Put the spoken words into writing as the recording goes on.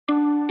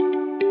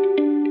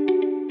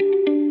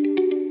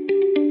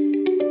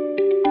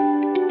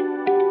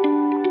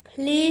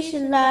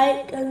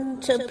like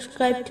and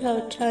subscribe to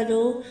our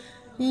channel.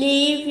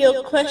 Leave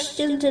your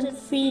questions and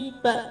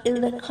feedback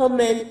in the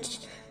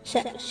comments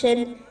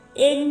section.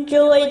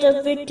 Enjoy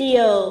the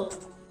video.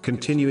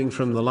 Continuing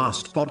from the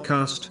last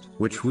podcast,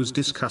 which was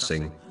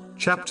discussing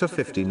chapter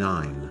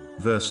 59,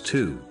 verse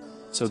 2.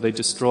 So they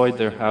destroyed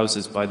their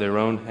houses by their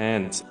own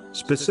hands.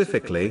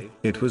 Specifically,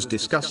 it was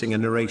discussing a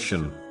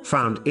narration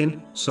found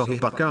in Sahih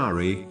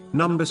Bukhari,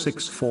 number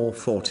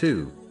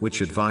 6442,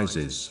 which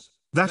advises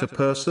that a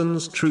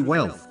person's true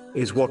wealth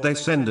is what they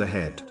send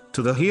ahead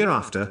to the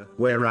hereafter,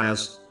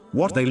 whereas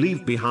what they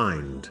leave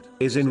behind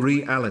is in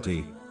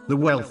reality the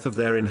wealth of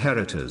their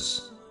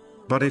inheritors.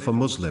 But if a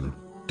Muslim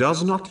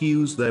does not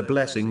use their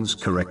blessings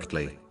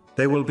correctly,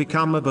 they will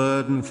become a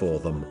burden for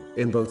them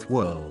in both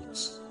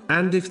worlds,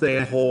 and if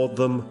they hoard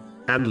them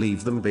and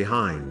leave them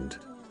behind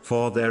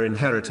for their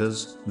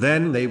inheritors,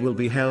 then they will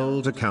be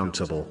held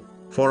accountable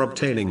for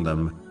obtaining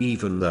them,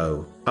 even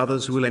though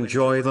others will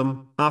enjoy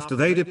them after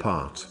they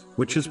depart,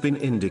 which has been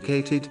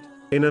indicated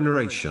in a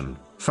narration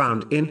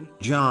found in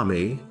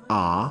Jami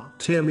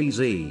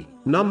Tirmizi,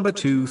 number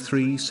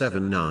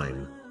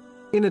 2379.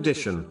 In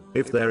addition,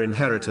 if their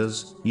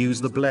inheritors use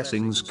the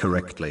blessings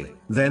correctly,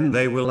 then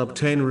they will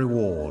obtain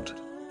reward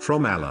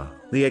from Allah,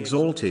 the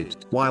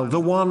Exalted, while the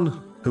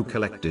one who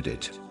collected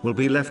it will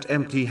be left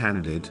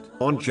empty-handed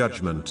on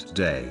Judgment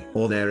Day,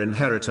 or their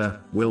inheritor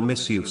will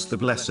misuse the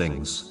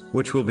blessings,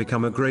 which will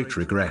become a great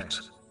regret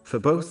for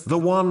both the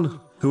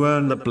one who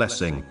earned the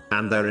blessing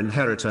and their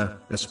inheritor,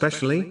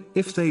 especially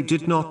if they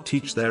did not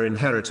teach their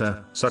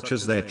inheritor, such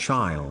as their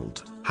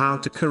child, how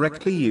to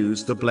correctly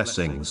use the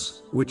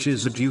blessings, which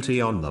is a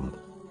duty on them.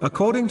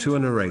 According to a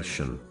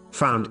narration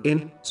found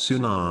in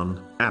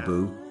Sunan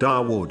Abu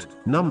Dawood,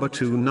 number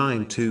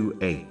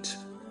 2928,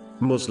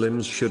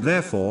 Muslims should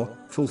therefore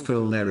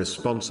fulfill their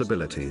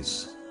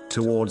responsibilities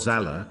towards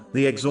Allah,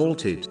 the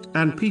Exalted,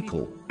 and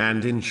people,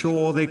 and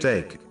ensure they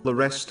take the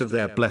rest of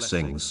their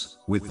blessings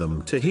with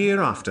them to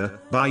hereafter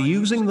by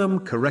using them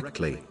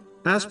correctly,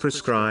 as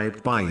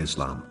prescribed by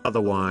Islam.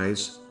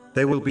 Otherwise,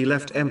 they will be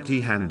left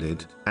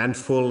empty-handed and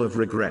full of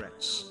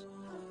regrets.